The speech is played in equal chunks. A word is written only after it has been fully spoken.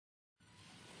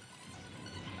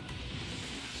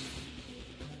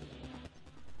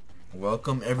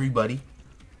Welcome everybody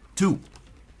to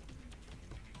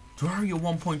Terraria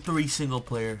 1.3 single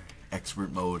player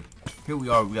expert mode. Here we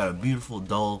are. We got a beautiful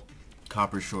dull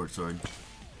copper short sword.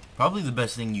 Probably the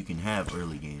best thing you can have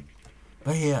early game.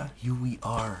 But yeah, here we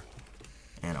are.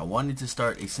 And I wanted to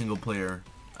start a single player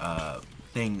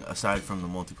thing aside from the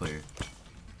multiplayer,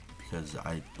 because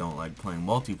I don't like playing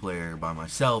multiplayer by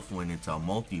myself when it's a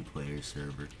multiplayer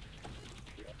server.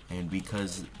 And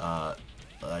because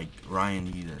like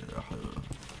Ryan,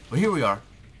 but here we are.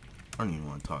 I don't even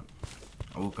want to talk.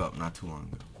 I woke up not too long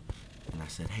ago and I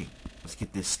said, hey, let's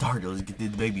get this started. Let's get this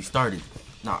baby started.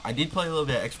 Now, I did play a little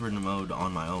bit of expert mode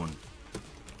on my own,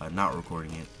 not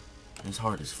recording it. It's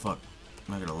hard as fuck.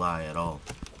 I'm not gonna lie at all.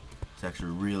 It's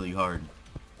actually really hard.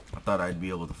 I thought I'd be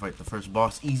able to fight the first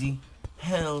boss easy.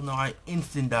 Hell no, I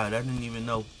instant died. I didn't even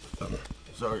know.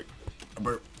 Sorry, I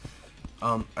burped.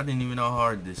 I didn't even know how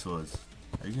hard this was.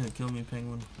 Are you gonna kill me,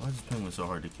 penguin? Why is this penguin so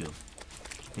hard to kill?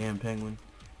 Damn penguin.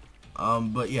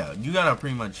 But yeah, you gotta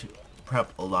pretty much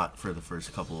prep a lot for the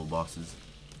first couple of bosses.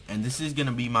 And this is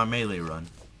gonna be my melee run.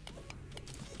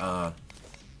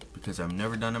 Because I've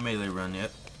never done a melee run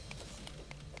yet.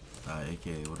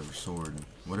 AKA whatever sword,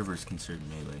 whatever is considered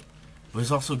melee. But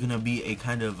it's also gonna be a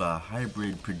kind of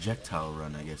hybrid projectile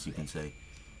run, I guess you can say.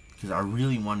 Because I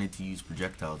really wanted to use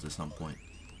projectiles at some point.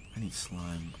 I need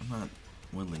slime. I'm not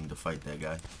willing to fight that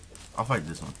guy. I'll fight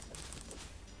this one.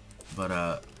 But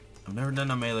I've never done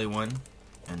a melee one,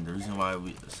 and the reason why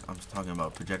I'm talking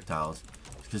about projectiles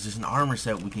is because there's an armor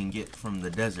set we can get from the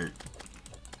desert,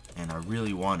 and I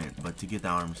really want it. But to get the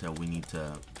armor set, we need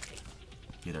to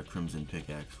get a crimson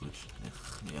pickaxe, which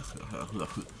the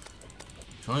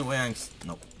only way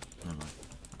nope, never mind.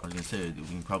 I was gonna say we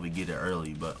can probably get it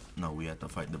early, but no, we have to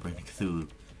fight the brain of Cthulhu.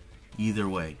 Either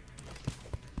way,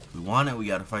 if we want it, we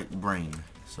gotta fight the brain.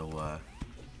 So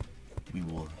we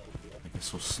will, I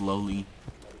guess, we'll slowly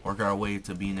work our way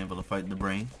to being able to fight the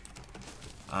brain.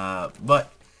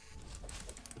 But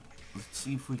let's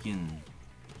see if we can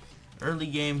early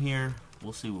game here.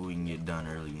 We'll see what we can get done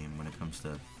early game when it comes to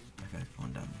that guy's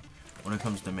going down there. When it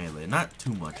comes to melee, not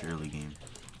too much early game.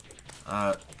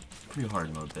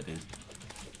 Pre-hard mode, that is.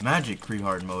 Magic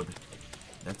pre-hard mode.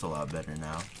 That's a lot better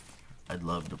now. I'd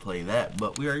love to play that,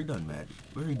 but we already done magic.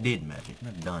 We already did magic,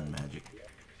 not done magic.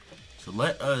 So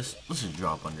let's just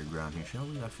drop underground here, shall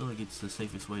we? I feel like it's the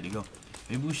safest way to go.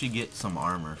 Maybe we should get some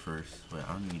armor first. Wait,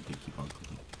 I don't need to keep on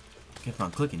clicking. I kept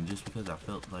on clicking just because I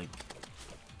felt like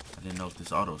I didn't know if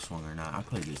this auto swung or not. I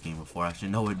played this game before. I should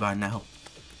know it by now.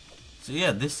 So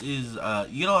yeah, this is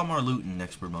you get a lot more loot in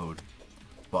expert mode,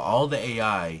 but all the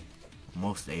AI,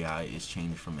 most AI, is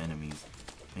changed from enemies,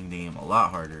 making the game a lot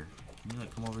harder. Can you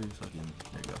like come over here so I can?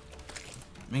 There you go.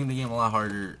 Making the game a lot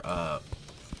harder.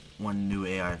 One new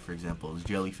AI, for example, is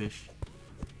jellyfish.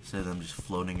 Instead of them just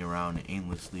floating around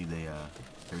aimlessly, they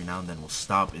every now and then will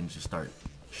stop and just start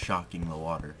shocking the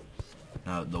water.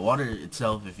 Now, the water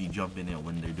itself, if you jump in it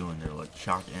when they're doing their like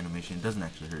shock animation, it doesn't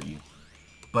actually hurt you.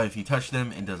 But if you touch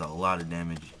them, it does a lot of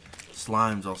damage.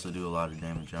 Slimes also do a lot of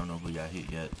damage. I don't know if we got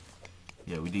hit yet.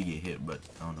 Yeah, we did get hit, but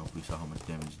I don't know if we saw how much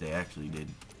damage they actually did.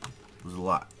 It was a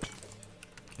lot.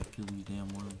 Can I kill these damn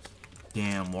worms?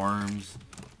 Damn worms.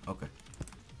 Okay.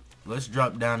 Let's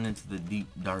drop down into the deep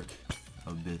dark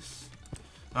abyss.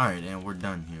 Alright, and we're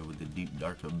done here with the deep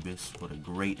dark abyss. What a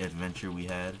great adventure we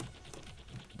had.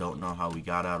 Don't know how we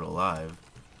got out alive.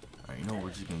 Alright, you know what?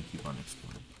 We're just gonna keep on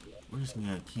exploring. We're just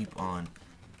gonna keep on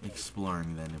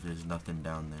exploring then if there's nothing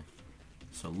down there.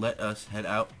 So let us head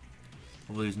out.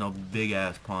 Hopefully there's no big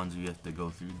ass ponds we have to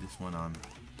go through. This one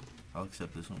I'll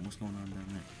accept this one. What's going on down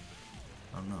there?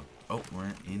 I don't know. Oh,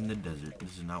 we're in the desert.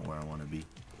 This is not where I want to be.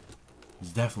 It's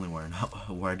definitely where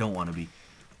I don't want to be.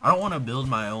 I don't want to build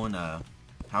my own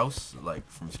house like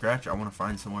from scratch. I want to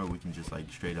find somewhere we can just like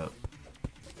straight up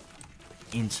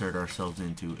insert ourselves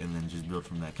into and then just build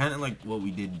from that. Kind of like what we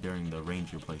did during the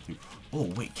ranger playthrough. Oh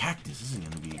wait, cactus. This is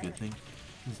gonna be a good thing.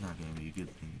 This is not gonna be a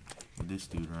good thing with this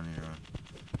dude running around.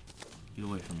 Get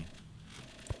away from me.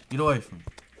 Get away from me.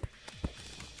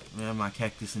 Let me have my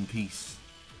cactus in peace.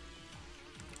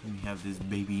 Let me have this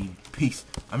baby in peace.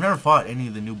 I've never fought any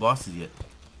of the new bosses yet.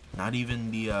 Not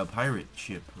even the pirate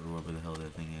ship or whatever the hell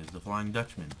that thing is. The Flying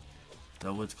Dutchman. Is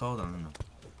that what it's called? I don't know.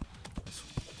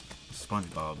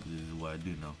 SpongeBob is what I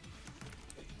do know.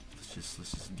 Let's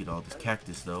just get all this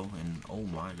cactus though, and oh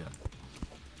my god.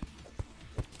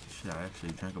 Shit, I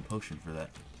actually drank a potion for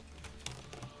that.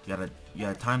 You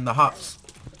gotta time the hops.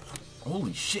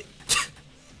 Holy shit.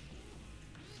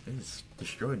 It just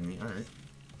destroyed me. Alright.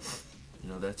 You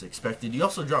know, that's expected. You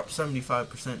also drop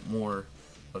 75% more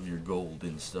of your gold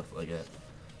and stuff like that.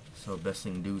 So best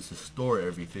thing to do is to store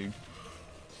everything.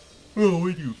 Oh,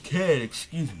 when you can,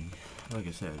 excuse me. Like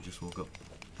I said, I just woke up.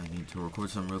 I need to record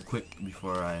something real quick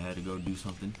before I had to go do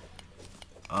something.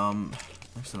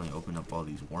 Accidentally opened up all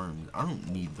these worms. I don't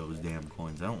need those damn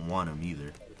coins. I don't want them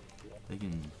either. They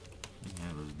can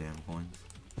have those damn coins.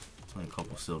 It's only a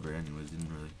couple silver anyways. Didn't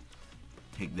really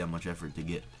take that much effort to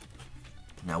get.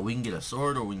 Now we can get a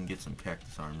sword or we can get some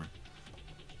cactus armor.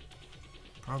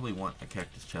 Probably want a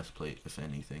cactus chest plate if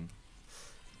anything.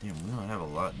 Damn, we don't have a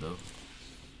lot though.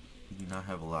 We do not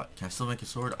have a lot. Can I still make a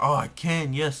sword? Oh, I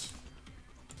can, yes.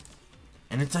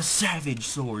 And it's a savage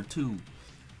sword too.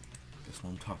 That's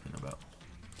what I'm talking about.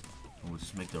 We'll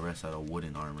just make the rest out of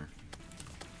wooden armor.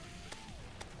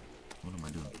 What am I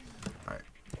doing? Alright,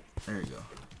 there you go.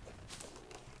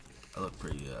 I look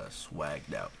pretty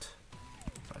swagged out,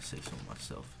 if I say so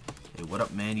myself. Hey, what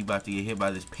up, man? You about to get hit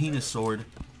by this penis sword?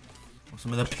 Want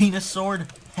some of the penis sword?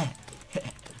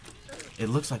 It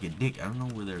looks like a dick. I don't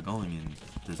know where they're going in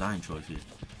design choice here.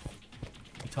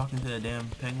 You talking to the damn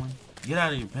penguin? Get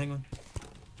out of here, penguin.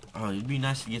 Oh, it'd be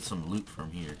nice to get some loot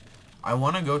from here. I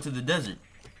want to go to the desert,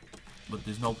 but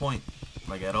there's no point,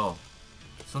 like, at all.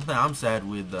 Something I'm sad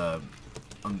with, I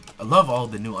love all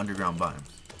the new underground biomes.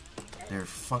 They're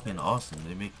fucking awesome.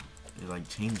 They like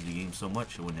change the game so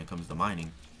much when it comes to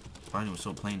mining. Mining was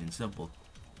so plain and simple.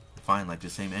 Find like the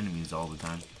same enemies all the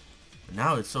time. But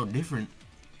now it's so different.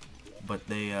 But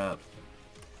they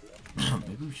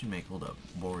maybe we should make, hold up,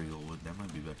 boreal wood. That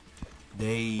might be better.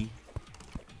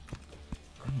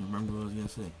 I don't remember what I was gonna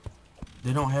say.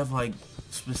 They don't have like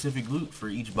specific loot for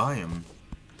each biome.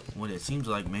 What it seems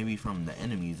like, maybe from the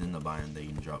enemies in the biome they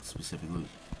can drop specific loot.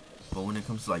 But when it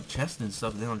comes to like chests and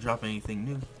stuff, they don't drop anything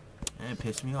new. And it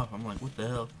pissed me off. I'm like, what the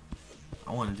hell?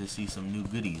 I wanted to see some new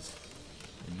goodies.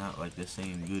 And not like the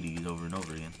same goodies over and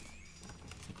over again.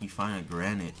 It's like you find a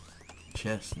granite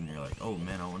chest and you're like, oh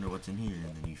man, I wonder what's in here.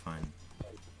 And then you find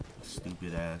a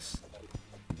stupid ass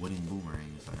wooden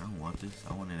boomerang. It's like, I don't want this.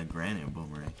 I wanted a granite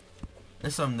boomerang.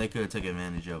 That's something they could have taken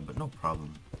advantage of, but no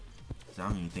problem. I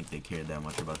don't even think they cared that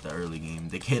much about the early game.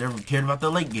 They cared about the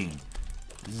late game.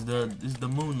 This is the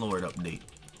Moon Lord update,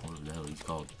 whatever the hell he's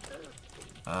called.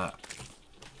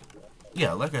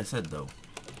 Yeah, like I said though,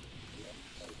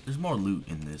 there's more loot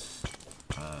in this,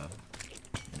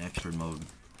 in expert mode,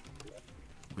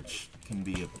 which can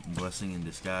be a blessing in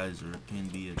disguise, or it can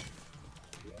be a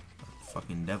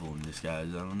fucking devil in disguise.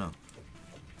 I don't know.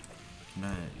 Can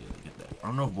I get that? I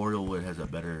don't know if Boreal Wood has a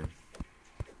better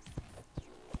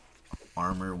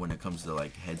armor when it comes to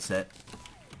like headset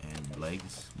and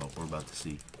legs, but we're about to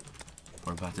see.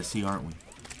 We're about to see, aren't we?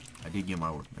 I did get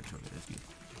my workbench over. That's good.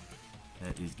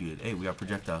 That is good. Hey, we got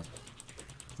projectiles.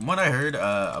 From what I heard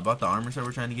about the armor set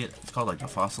we're trying to get, it's called like the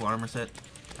fossil armor set.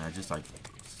 And I just like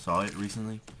saw it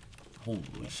recently. Holy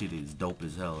shit, it is dope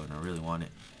as hell, and I really want it.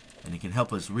 And it can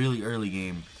help us really early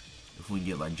game if we can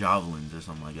get like javelins or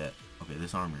something like that. Okay,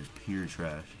 this armor is pure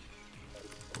trash.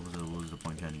 What was the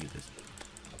point trying to get this?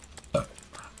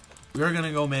 We're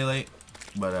gonna go melee,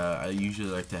 but I usually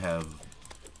like to have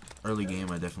early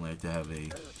game. I definitely like to have a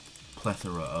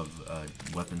plethora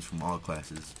of weapons from all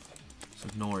classes. So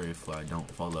ignore if I don't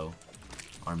follow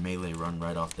our melee run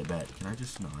right off the bat. Can I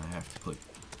just, no, I have to click.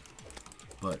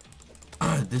 But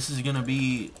this is gonna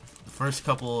be the first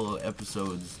couple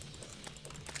episodes.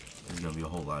 There's gonna be a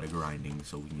whole lot of grinding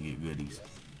so we can get goodies.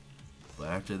 But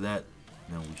after that,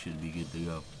 then we should be good to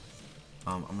go.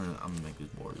 I'm gonna make this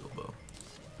boreal bow.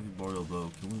 Boreal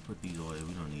bow. Can we put these away?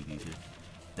 We don't need these here.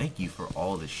 Thank you for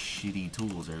all the shitty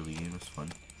tools early game. It's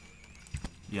fun.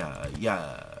 Yeah.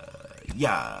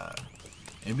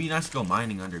 It'd be nice to go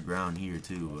mining underground here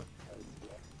too. But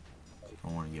I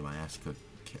don't want to get my ass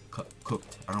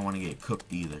cooked. I don't want to get cooked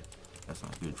either. That's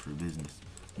not good for business.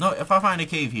 No, if I find a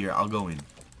cave here, I'll go in.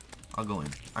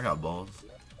 I got balls.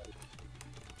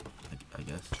 I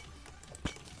guess.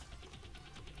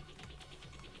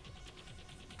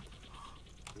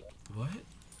 What?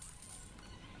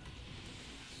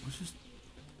 What's just...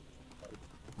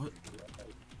 What?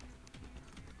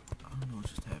 I don't know what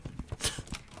just happened.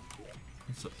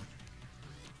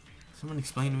 Someone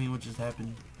explain to me what just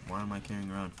happened. Why am I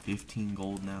carrying around 15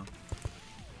 gold now?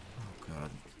 Oh god.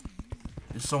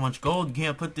 There's so much gold, you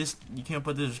can't put this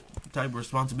type of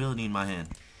responsibility in my hand.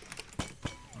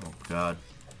 Oh god.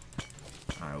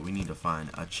 Alright, we need to find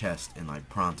a chest in like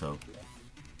pronto.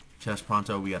 Chest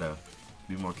pronto, we gotta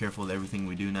be more careful with everything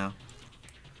we do now.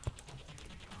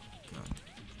 God.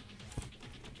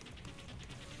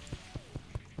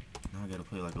 Now I gotta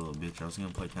play like a little bitch. I was gonna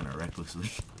play kind of recklessly.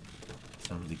 I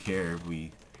don't really care if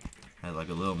we had like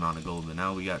a little amount of gold, but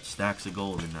now we got stacks of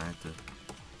gold, and I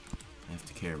have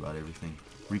to care about everything.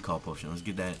 Recall potion. Let's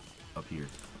get that up here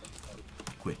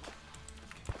quick.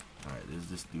 There's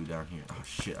this dude down here. Oh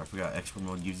shit, I forgot expert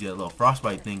mode gives you that little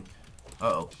frostbite thing.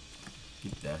 Uh-oh.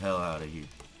 Get the hell out of here.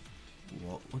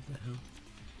 What the hell?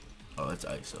 Oh, it's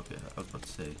ice. Okay, I was about to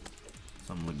say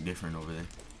something look different over there.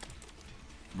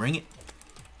 Bring it.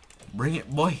 Bring it,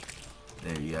 boy.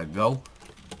 There you go.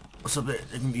 What's up there?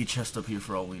 There can be a chest up here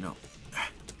for all we know.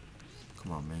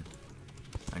 Come on, man.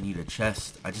 I need a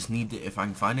chest. I just need to, if I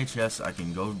can find a chest, I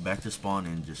can go back to spawn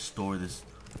and just store this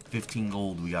 15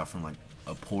 gold we got from like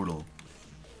a portal.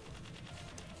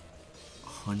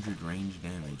 100 range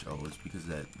damage. Oh, it's because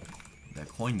that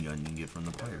coin gun you can get from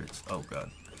the pirates. Oh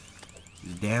god.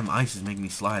 This damn ice is making me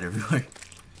slide everywhere.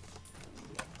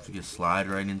 You can slide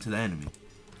right into the enemy.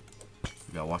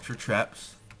 You gotta watch for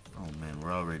traps. Oh man,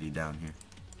 we're already down here.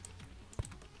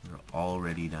 We're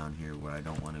already down here where I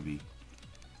don't want to be.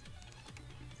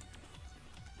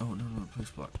 Oh no,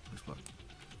 place block, place block.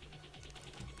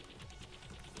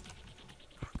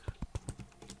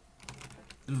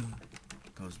 Oh,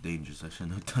 that was dangerous. I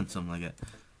shouldn't have done something like that.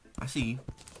 I see you.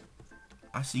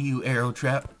 I see you, arrow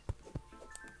trap.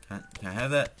 Can I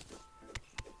have that?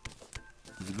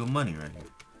 This is good money right here.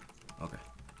 Okay.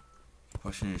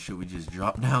 Question is, should we just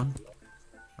drop down?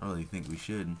 I don't really think we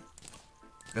should.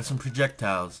 Got some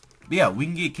projectiles. But yeah, we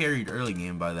can get carried early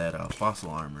game by that fossil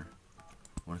armor.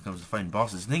 When it comes to fighting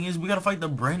bosses. The thing is, we gotta fight the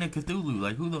brain of Cthulhu.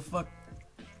 Like, who the fuck?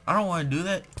 I don't want to do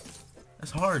that.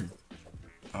 That's hard.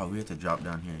 Oh, we have to drop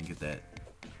down here and get that,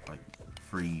 like,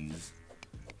 freeze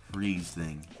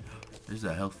thing. There's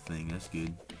a health thing. That's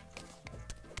good.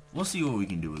 We'll see what we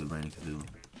can do with the brain of Cthulhu.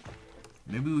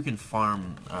 Maybe we can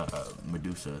farm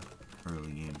Medusa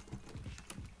early game.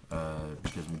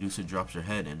 Because Medusa drops her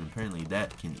head, and apparently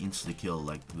that can insta-kill,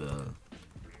 like, the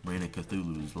brain of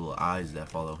Cthulhu's little eyes that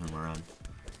follow him around.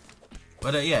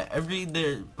 But yeah, playing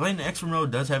the expert mode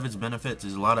does have its benefits.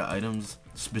 There's a lot of items,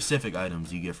 specific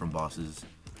items you get from bosses.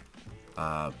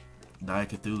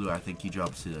 Cthulhu, I think he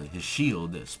drops his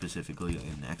shield specifically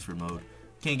in expert mode.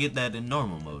 Can't get that in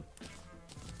normal mode.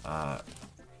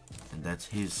 And that's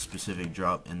his specific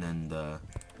drop. And then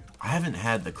I haven't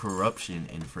had the corruption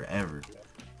in forever.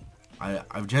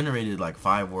 I've generated like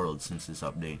 5 worlds since this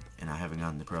update, and I haven't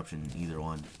gotten the corruption in either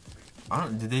one.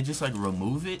 Did they just like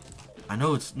remove it? I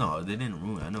know it's, no, they didn't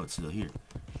remove it. I know it's still here.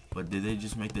 But did they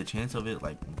just make the chance of it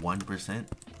like 1%?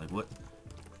 Like what?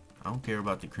 I don't care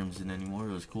about the crimson anymore.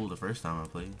 It was cool the first time I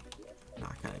played. Nah,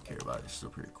 I kind of care about it. It's still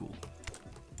pretty cool.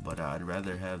 But I'd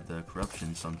rather have the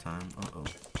corruption sometime. Uh-oh.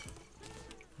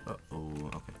 Uh-oh.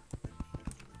 Okay.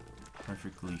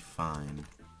 Perfectly fine.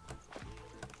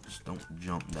 Just don't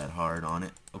jump that hard on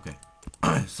it. Okay.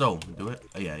 So, do it.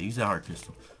 Oh, yeah, use that heart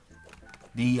crystal.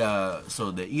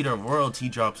 So the Eater of Worlds, he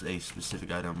drops a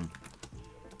specific item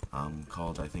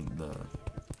called, I think, the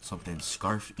something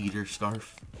Scarf Eater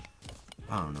Scarf.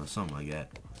 I don't know, something like that.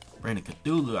 Brandon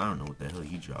Cthulhu, I don't know what the hell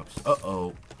he drops.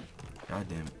 Uh-oh. God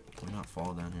damn it. Can we not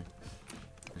fall down here?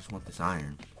 I just want this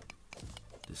iron.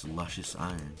 This luscious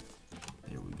iron.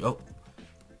 There we go.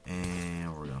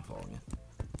 And we're gonna fall again.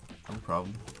 No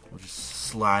problem. We'll just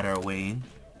slide our way in.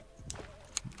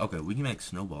 Okay, we can make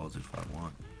snowballs if I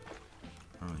want.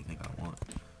 I don't really think I want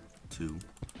to.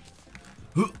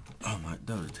 Oh my,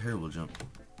 that was a terrible jump.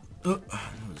 That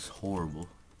was horrible.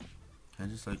 Can I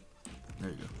just like, there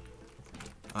you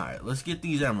go. Alright, let's get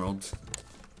these emeralds.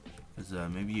 Because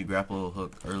maybe a grapple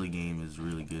hook early game is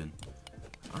really good.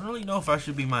 I don't really know if I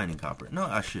should be mining copper. No,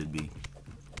 I should be.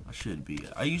 I should be.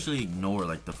 I usually ignore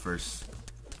like the first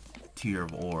tier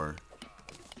of ore.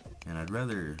 And I'd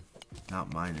rather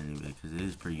not mine any of it because it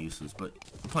is pretty useless. But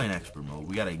we're playing expert mode.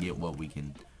 We gotta get what we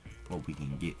can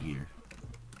get here.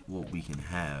 What we can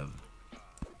have.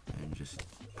 And just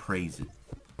praise it.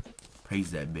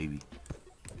 Praise that baby.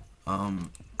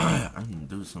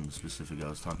 There was something specific I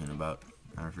was talking about.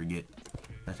 I forget.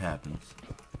 That happens.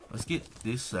 Let's get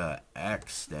this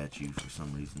axe statue for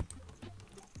some reason.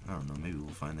 I don't know, maybe we'll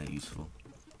find that useful.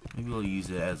 Maybe we'll use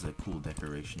it as a cool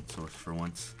decoration source for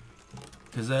once.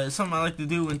 Because something I like to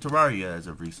do in Terraria as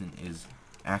of recent is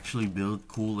actually build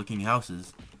cool looking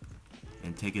houses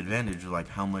and take advantage of like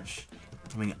how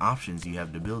many options you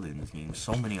have to build in this game.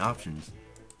 So many options.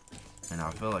 And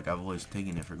I feel like I've always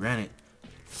taken it for granted.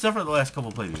 Except for the last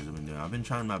couple playthroughs I've been doing. I've been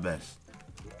trying my best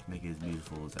to make it as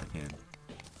beautiful as I can.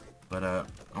 But I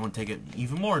want to take it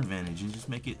even more advantage and just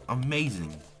make it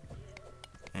amazing.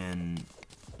 And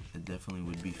it definitely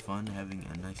would be fun having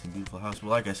a nice and beautiful house. But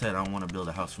like I said, I don't want to build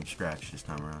a house from scratch this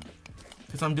time around.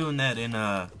 Because I'm doing that in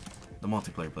the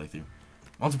multiplayer playthrough.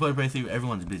 Multiplayer playthrough,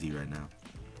 everyone's busy right now.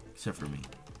 Except for me.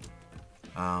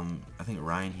 I think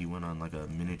Ryan, he went on like a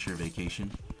miniature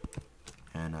vacation.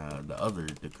 And the other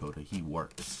Dakota, he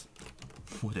works.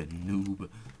 What a noob.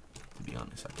 To be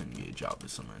honest, I couldn't get a job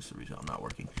this summer. That's the reason I'm not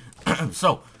working.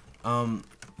 So,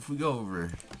 if we go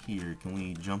over here, can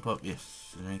we jump up?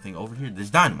 Yes. Is there anything over here?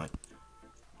 There's dynamite.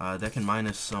 That can mine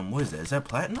us some. What is that? Is that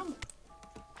platinum?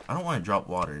 I don't want to drop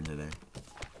water into there.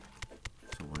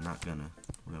 So we're not gonna.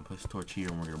 We're gonna place a torch here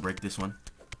and we're gonna break this one.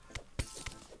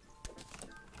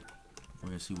 We're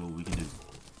gonna see what we can do.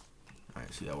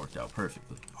 Alright, see, that worked out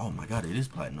perfectly. Oh my god, it is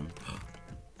platinum.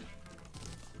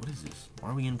 What is this? Why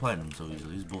are we getting platinum so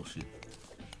easily? This is bullshit.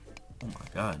 Oh my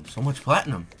god, so much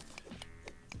platinum.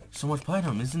 So much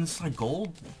platinum. Isn't this like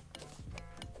gold?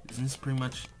 Isn't this pretty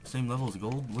much the same level as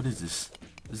gold? What is this?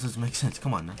 This doesn't make sense.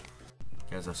 Come on now.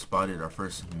 Guys, I spotted our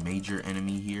first major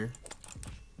enemy here.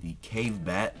 The cave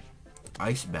bat.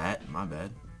 Ice bat. My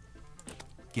bad.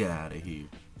 Get out of here.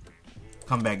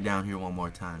 Come back down here one more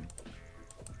time.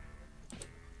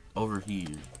 Over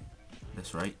here.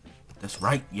 That's right. That's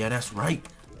right. Yeah, that's right.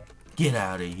 Get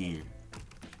out of here.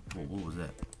 Whoa, what was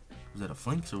that? Was that a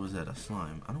flinx or was that a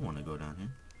slime? I don't want to go down here.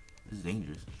 This is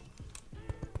dangerous.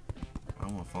 I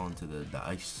don't want to fall into the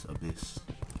ice abyss.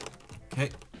 Okay.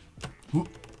 Whoop.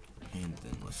 And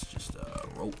then let's just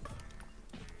rope.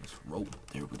 Let's rope.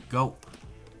 There we go.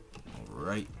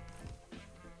 Alright.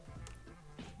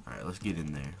 Alright, let's get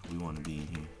in there. We want to be in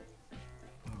here.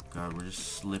 Oh god, we're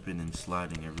just slipping and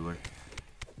sliding everywhere.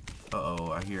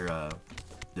 Uh-oh, I hear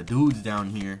the dudes down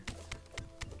here.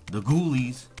 The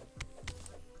ghoulies.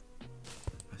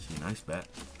 I see an ice bat.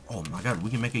 Oh my god, we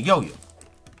can make a yo-yo.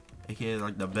 AKA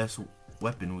like the best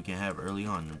weapon we can have early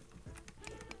on.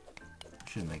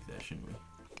 Should make that, shouldn't we?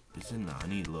 This is not. I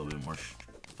need a little bit more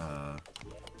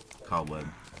cobweb.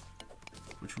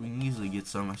 Which we can easily get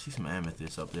some. I see some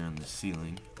amethyst up there on the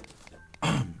ceiling.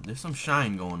 There's some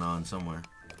shine going on somewhere.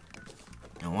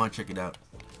 I want to check it out.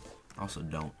 Also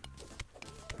don't.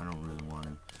 I don't really want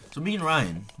to. So me and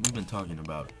Ryan, we've been talking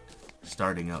about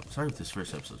starting up. Sorry if this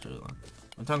first episode's really long.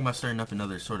 I'm talking about starting up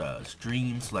another sort of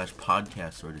stream /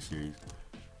 podcast sort of series.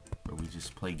 Where we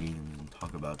just play games and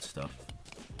talk about stuff.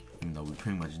 Even though we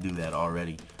pretty much do that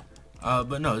already.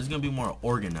 But no, it's going to be more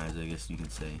organized, I guess you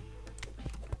could say.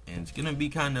 And it's going to be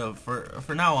kind of,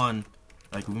 for now on,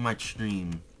 like we might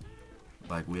stream,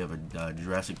 like we have a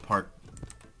Jurassic Park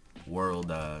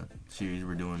World series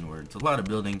we're doing where it's a lot of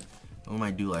building. We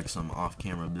might do like some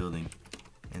off-camera building.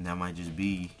 And that might just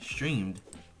be streamed.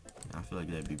 I feel like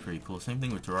that'd be pretty cool. Same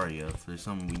thing with Terraria. If there's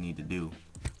something we need to do,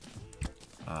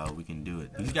 we can do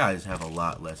it. These guys have a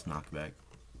lot less knockback.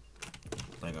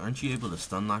 Like, aren't you able to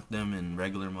stun lock them in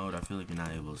regular mode? I feel like you're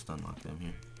not able to stun lock them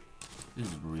here. This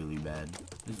is really bad.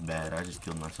 This is bad. I just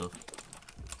killed myself.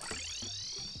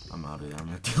 I'm out of there. I'm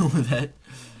not dealing with that.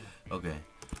 Okay.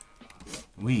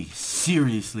 We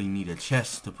seriously need a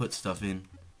chest to put stuff in.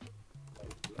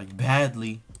 Like,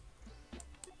 badly.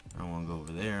 I don't want to go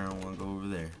over there. I don't want to go over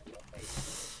there.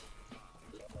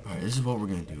 Alright, this is what we're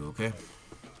going to do, okay?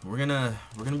 We're gonna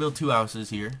build 2 houses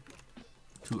here.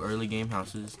 2 early game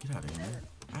houses. Get out of here.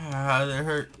 Ah, that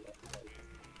hurt.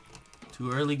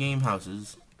 2 early game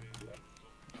houses.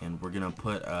 And we're gonna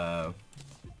put, we're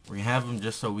gonna have them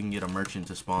just so we can get a merchant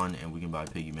to spawn and we can buy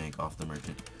piggy bank off the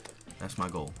merchant. That's my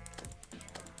goal.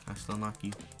 Can I stun lock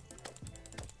you?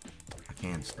 I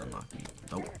can stun lock you.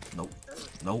 Nope, nope,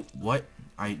 nope. What?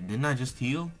 Didn't I just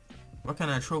heal? What kind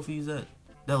of trophy is that?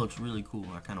 That looks really cool.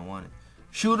 I kind of want it.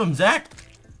 Shoot him, Zach!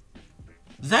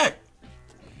 Zach!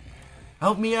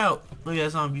 Help me out! Look at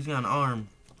that zombie. He's got an arm.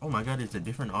 Oh my god, it's a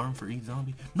different arm for each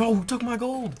zombie. No, who took my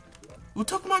gold? Who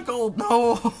took my gold?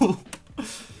 No!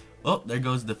 Oh, there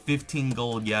goes the 15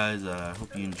 gold, guys. I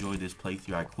hope you enjoyed this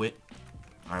playthrough. I quit.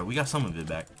 Alright, we got some of it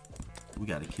back. We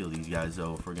gotta kill these guys,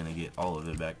 though, if we're gonna get all of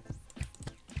it back.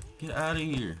 Get out of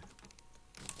here.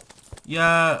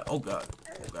 Yeah. Oh god.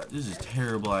 Oh god. This is a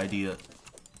terrible idea.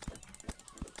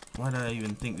 Why did I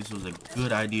even think this was a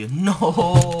good idea?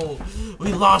 No!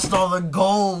 We lost all the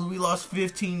gold! We lost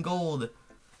 15 gold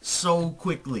so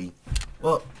quickly.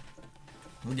 Well,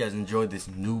 you guys enjoyed this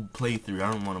new playthrough.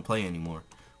 I don't want to play anymore.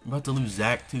 I'm about to lose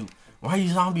Zach too. Why are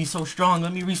these zombies so strong?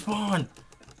 Let me respawn!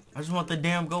 I just want the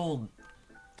damn gold.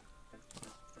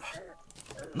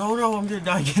 No, no, I'm gonna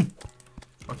die again.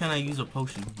 Or can I use a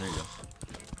potion? There you go.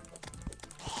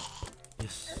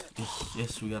 Yes, yes,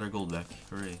 yes, we got our gold back.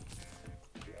 Hooray.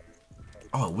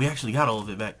 Oh, we actually got all of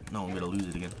it back. No, I'm gonna lose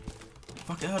it again.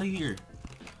 Fuck out of here.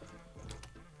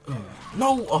 Ugh.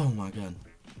 No! Oh my god.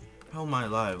 How am I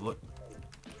alive? What?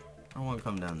 I don't want to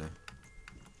come down there.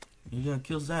 You're gonna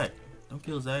kill Zach. Don't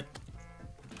kill Zach.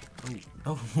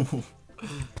 Oh, no.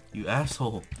 You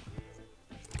asshole.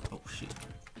 Oh shit.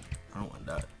 I don't want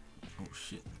to die. Oh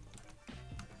shit.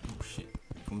 Oh shit.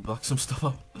 Can we block some stuff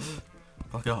up?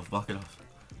 Block it off, block it off.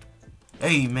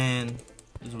 Hey, man.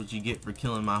 This is what you get for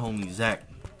killing my homie Zach.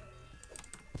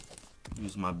 He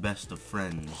was my best of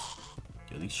friends.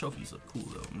 Yo, these trophies look cool,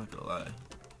 though. I'm not gonna lie.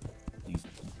 These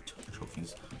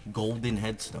trophies. Golden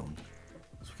headstone.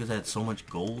 It's because I had so much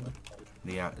gold.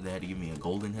 They had to give me a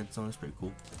golden headstone. That's pretty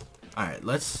cool. Alright,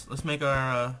 let's make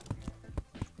our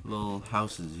little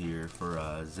houses here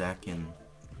for Zach and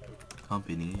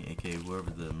company, aka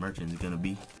wherever the merchant is gonna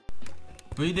be.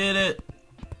 We did it!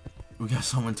 We got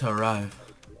someone to arrive.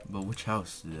 But which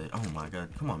house did they? Oh my god,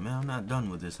 come on, man, I'm not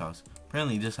done with this house.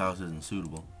 Apparently this house isn't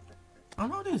suitable. I don't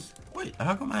know what it is. Wait,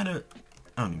 how come I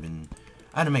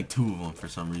had to make two of them for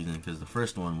some reason, because the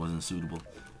first one wasn't suitable.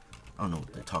 I don't know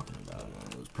what they're talking about.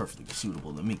 It was perfectly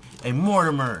suitable to me. Hey,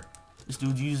 Mortimer! This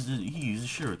dude uses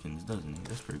shurikens, doesn't he?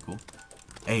 That's pretty cool.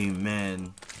 Hey,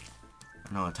 man.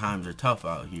 I know times are tough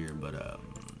out here, but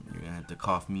you're gonna have to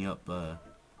cough me up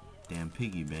damn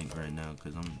piggy bank right now,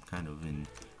 because I'm kind of in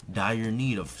dire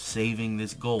need of saving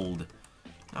this gold.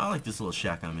 I like this little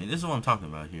shack I made. This is what I'm talking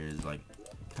about here, is like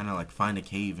kind of like find a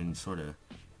cave and sort of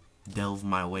delve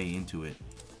my way into it.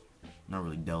 Not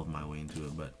really delve my way into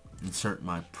it, but insert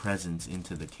my presence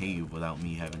into the cave without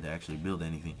me having to actually build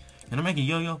anything. Can I make a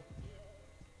yo-yo?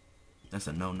 That's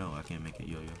a no-no. I can't make a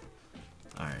yo-yo.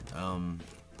 Alright,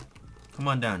 come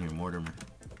on down here, Mortimer.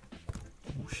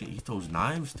 Oh shit, he throws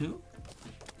knives too?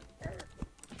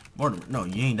 Mortimer, no,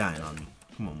 you ain't dying on me.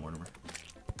 Come on, Mortimer.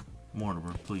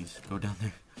 Mortimer, please, go down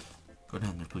there. Go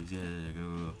down there, please. Yeah,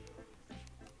 go.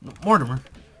 No, Mortimer!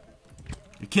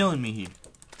 You're killing me here.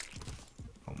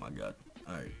 Oh my god.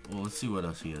 Alright, well, let's see what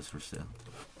else he has for sale.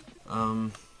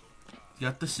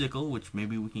 Got the sickle, which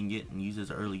maybe we can get and use as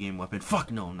an early game weapon.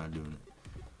 Fuck no, I'm not doing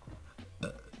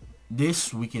it.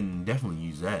 This, we can definitely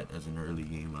use that as an early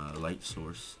game light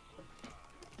source.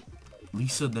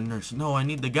 Lisa the nurse. No, I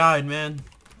need the guide, man.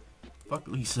 Fuck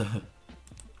Lisa.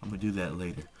 I'm gonna do that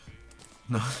later.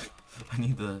 No, I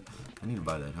need to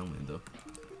buy that helmet though.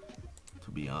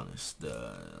 To be honest,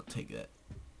 I'll take that.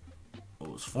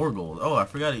 Oh, it's 4 gold. Oh, I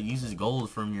forgot it uses gold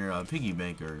from your piggy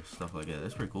bank or stuff like that.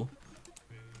 That's pretty cool.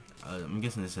 I'm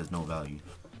guessing this has no value.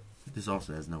 This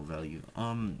also has no value.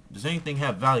 Does anything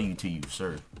have value to you,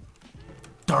 sir?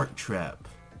 Dart trap.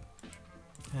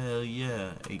 Hell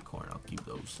yeah. Acorn. I'll keep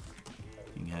those.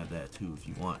 You can have that too if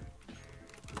you want.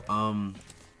 I'll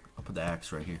put the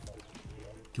axe right here.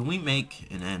 Can we make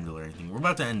an anvil or anything? We're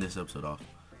about to end this episode off.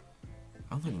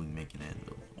 I don't think we can make an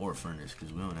anvil or a furnace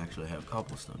because we don't actually have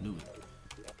cobblestone, do we?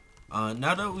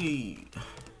 Now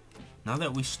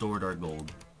that we stored our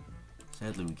gold,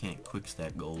 sadly we can't quick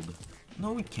stack gold.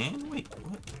 No, we can. Wait,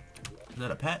 what? Is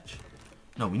that a patch?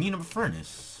 No, we need a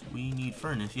furnace. We need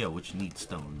furnace, yeah, which needs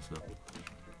stone. So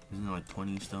isn't it like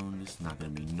 20 stone? This is not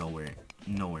gonna be nowhere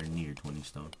near 20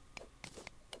 stone.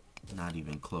 Not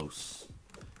even close.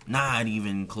 Not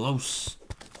even close.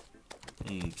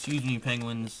 Hey, excuse me,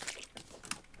 penguins.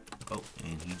 Oh,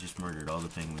 and he just murdered all the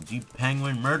penguins. You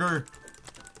penguin murderer!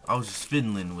 I was just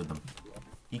fiddling with them.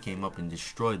 He came up and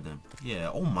destroyed them. Yeah,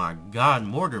 oh my god,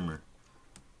 Mortimer.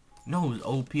 You know who's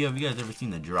OP? Have you guys ever seen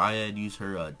the Dryad use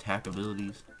her attack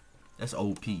abilities? That's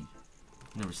OP.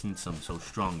 Never seen something so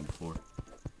strong before.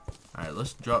 Alright,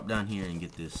 let's drop down here and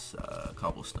get this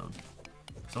cobblestone.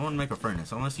 So I want to make a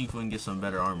furnace. I want to see if we can get some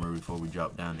better armor before we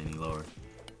drop down any lower.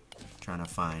 Trying to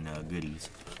find goodies.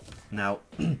 Now,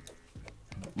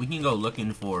 we can go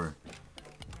looking for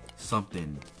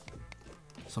something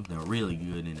really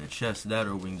good in a chest. That,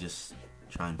 or we can just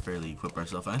try and fairly equip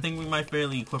ourselves. I think we might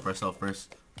fairly equip ourselves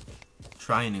first.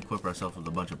 Try and equip ourselves with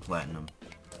a bunch of platinum.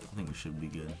 I think we should be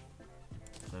good.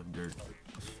 I have dirt.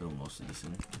 Let's fill most of this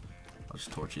in. I'll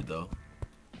just torch it though.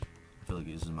 I feel like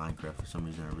this is Minecraft for some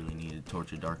reason. I really need to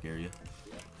torch a dark area.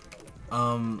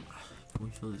 Can we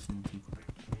fill this in too?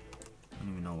 I don't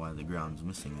even know why the ground's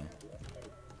missing there.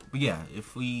 But yeah,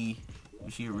 if we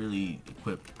should really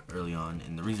equip early on,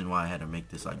 and the reason why I had to make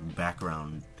this like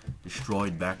background,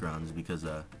 destroyed background, is because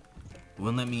it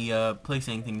wouldn't let me place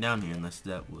anything down here unless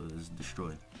that was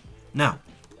destroyed. Now,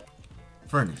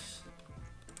 furnace.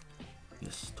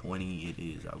 Yes, 20 it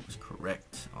is. I was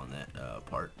correct on that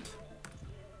part.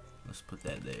 Let's put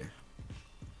that there.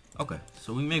 Okay,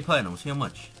 so we made platinum. See how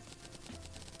much?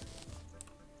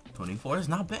 24. It's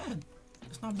not bad.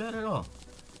 It's not bad at all.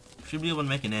 Should be able to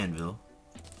make an anvil.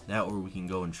 That, or we can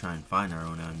go and try and find our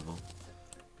own anvil.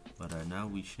 But now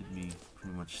we should be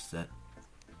pretty much set.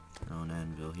 Our own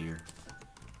anvil here.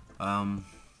 Can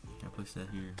I place that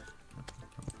here?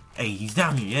 Hey, he's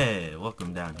down here. Yeah,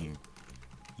 welcome down here.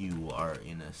 You are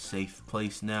in a safe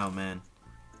place now, man.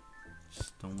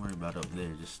 Just don't worry about up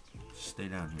there. Just stay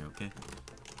down here, okay?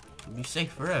 You'll be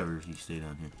safe forever if you stay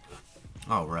down here.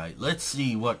 Alright, let's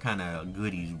see what kind of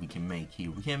goodies we can make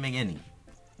here. We can't make any.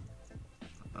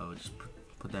 Oh, just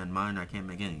put that in mind. I can't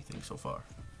make anything so far.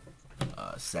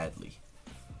 Sadly.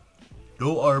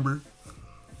 No armor.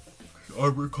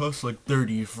 Armor costs like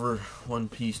 30 for one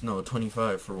piece. No,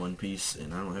 25 for one piece.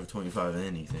 And I don't have 25 in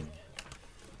anything.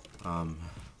 Well,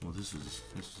 this is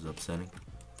upsetting.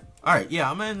 Alright, yeah,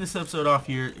 I'm gonna end this episode off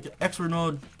here. Expert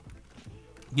mode.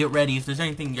 Get ready. If there's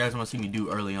anything you guys want to see me do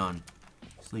early on,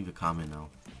 just leave a comment. I'll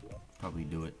probably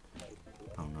do it.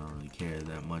 I don't really care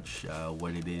that much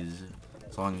what it is,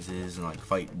 as long as it isn't like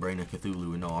fight Brain of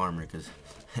Cthulhu with no armor, because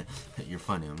you're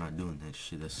funny. I'm not doing that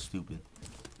shit. That's stupid.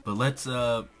 But let's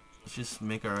just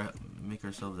make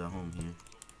ourselves at home here.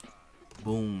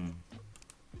 Boom,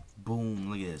 boom.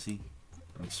 Look at that. See,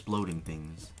 I'm exploding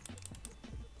things.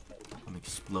 I'm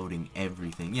exploding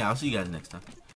everything. Yeah, I'll see you guys next time.